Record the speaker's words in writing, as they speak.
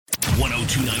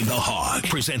1029 The Hog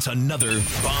presents another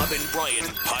Bob and Brian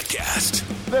podcast.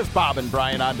 This Bob and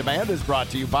Brian On Demand is brought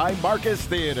to you by Marcus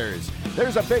Theaters.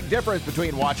 There's a big difference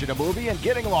between watching a movie and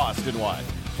getting lost in one.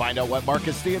 Find out what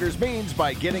Marcus Theaters means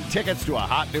by getting tickets to a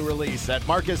hot new release at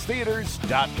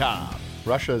marcustheaters.com.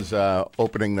 Russia's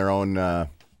opening their own, they're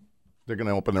going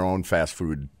to open their own fast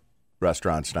food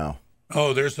restaurants now.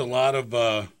 Oh, there's a lot of,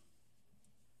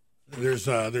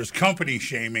 there's company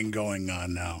shaming going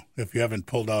on now if you haven't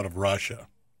pulled out of Russia.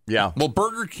 Yeah. Well,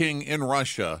 Burger King in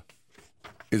Russia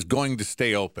is going to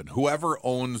stay open. Whoever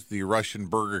owns the Russian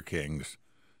Burger Kings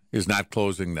is not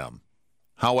closing them.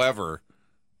 However,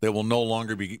 they will no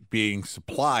longer be being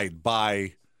supplied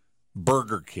by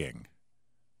Burger King.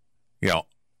 You know,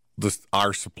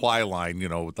 our supply line,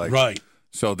 Right.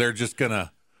 So they're just going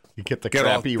to You get the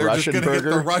crappy Russian burger? Get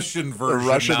the Russian version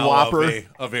Russian now Whopper?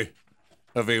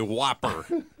 of a Whopper.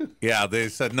 Yeah, they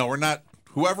said, no, we're not.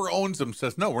 Whoever owns them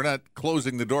says, no, we're not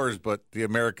closing the doors. But the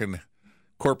American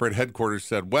corporate headquarters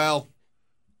said, well,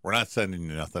 we're not sending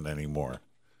you nothing anymore.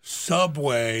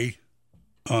 Subway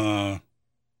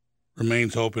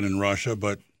remains open in Russia,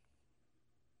 but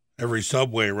every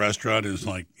Subway restaurant is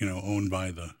owned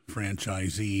by the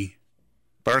franchisee.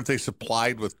 But aren't they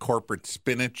supplied with corporate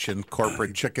spinach and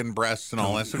corporate chicken breasts and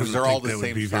all that stuff? Because they're all the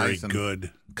same be very size and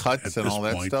good cuts and all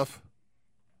that point. stuff.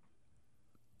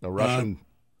 The Russian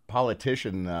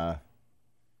politician,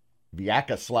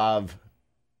 Vyacheslav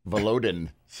Volodin,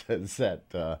 says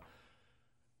that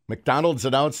McDonald's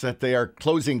announced that they are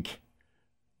closing,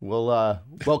 will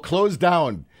close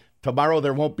down. Tomorrow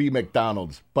there won't be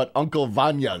McDonald's, but Uncle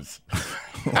Vanya's.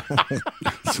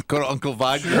 So go to Uncle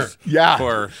Vanya's Yeah.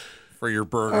 for your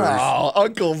burgers. Oh,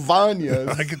 Uncle Vanya's.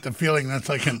 I get the feeling that's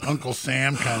like an Uncle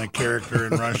Sam kind of character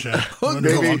in Russia. I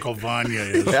wonder Maybe. who Uncle Vanya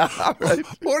is. Yeah, right.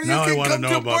 Or Now I you want can to come know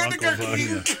to about Uncle Burger King.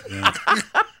 Vanya. Yeah.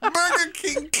 Burger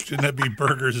King. Shouldn't that be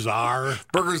Burger Czar?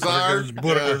 Burger Czar.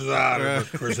 Burger Czar. Yeah.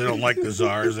 Of course, they don't like the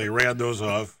Czars. They ran those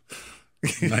off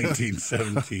in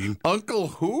 1917. Uncle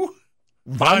who?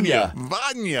 Vanya.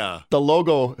 Vanya. The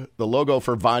logo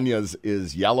for Vanya's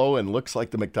is yellow and looks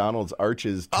like the McDonald's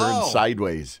arches turned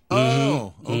sideways.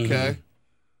 Oh, okay.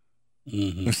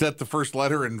 Mm-hmm. Is that the first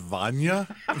letter in Vanya?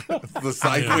 The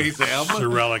sideways M?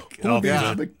 Cyrillic Who needs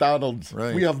alphabet. McDonald's?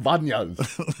 Right. We have Vanya's.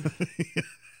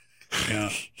 Yeah.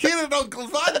 Here at Uncle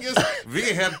Vanya's, we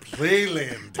have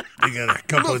Playland. They got a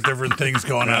couple of different things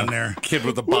going on there. Kid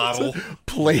with a bottle.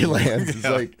 Playland. It's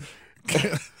like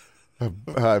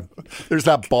there's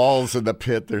not balls in the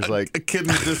pit. There's A like kid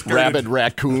with discarded, rabid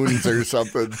raccoons or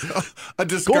something. a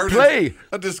discarded, play.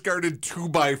 a discarded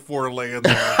 2x4 laying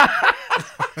there.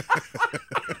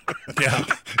 Yeah.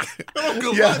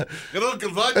 At Uncle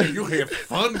Vanya, you have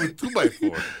fun with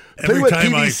 2x4. Every with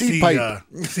time I PVC pipe.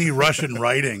 see Russian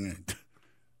writing, it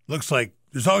looks like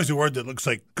there's always a word that looks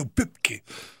like kupipki.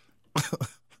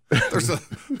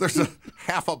 There's a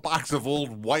half a box of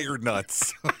old wire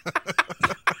nuts.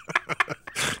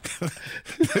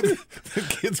 The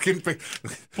kids can pick.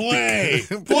 Play,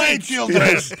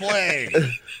 children, play.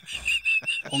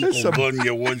 Uncle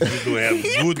Vanya wants you to have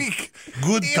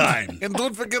good time. And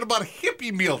don't forget about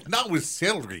hippie milk, now with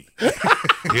celery.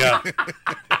 Yeah.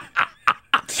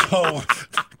 So,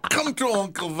 Come to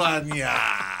Uncle Vanya.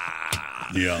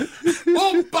 yeah.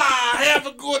 Opa, have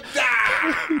a good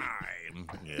time.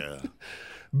 Yeah.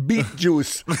 Beet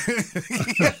juice.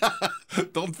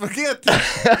 Don't forget.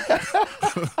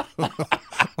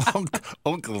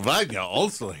 Uncle Vanya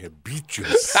also had beet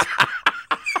juice.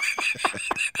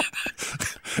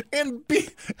 and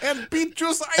beet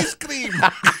juice ice cream.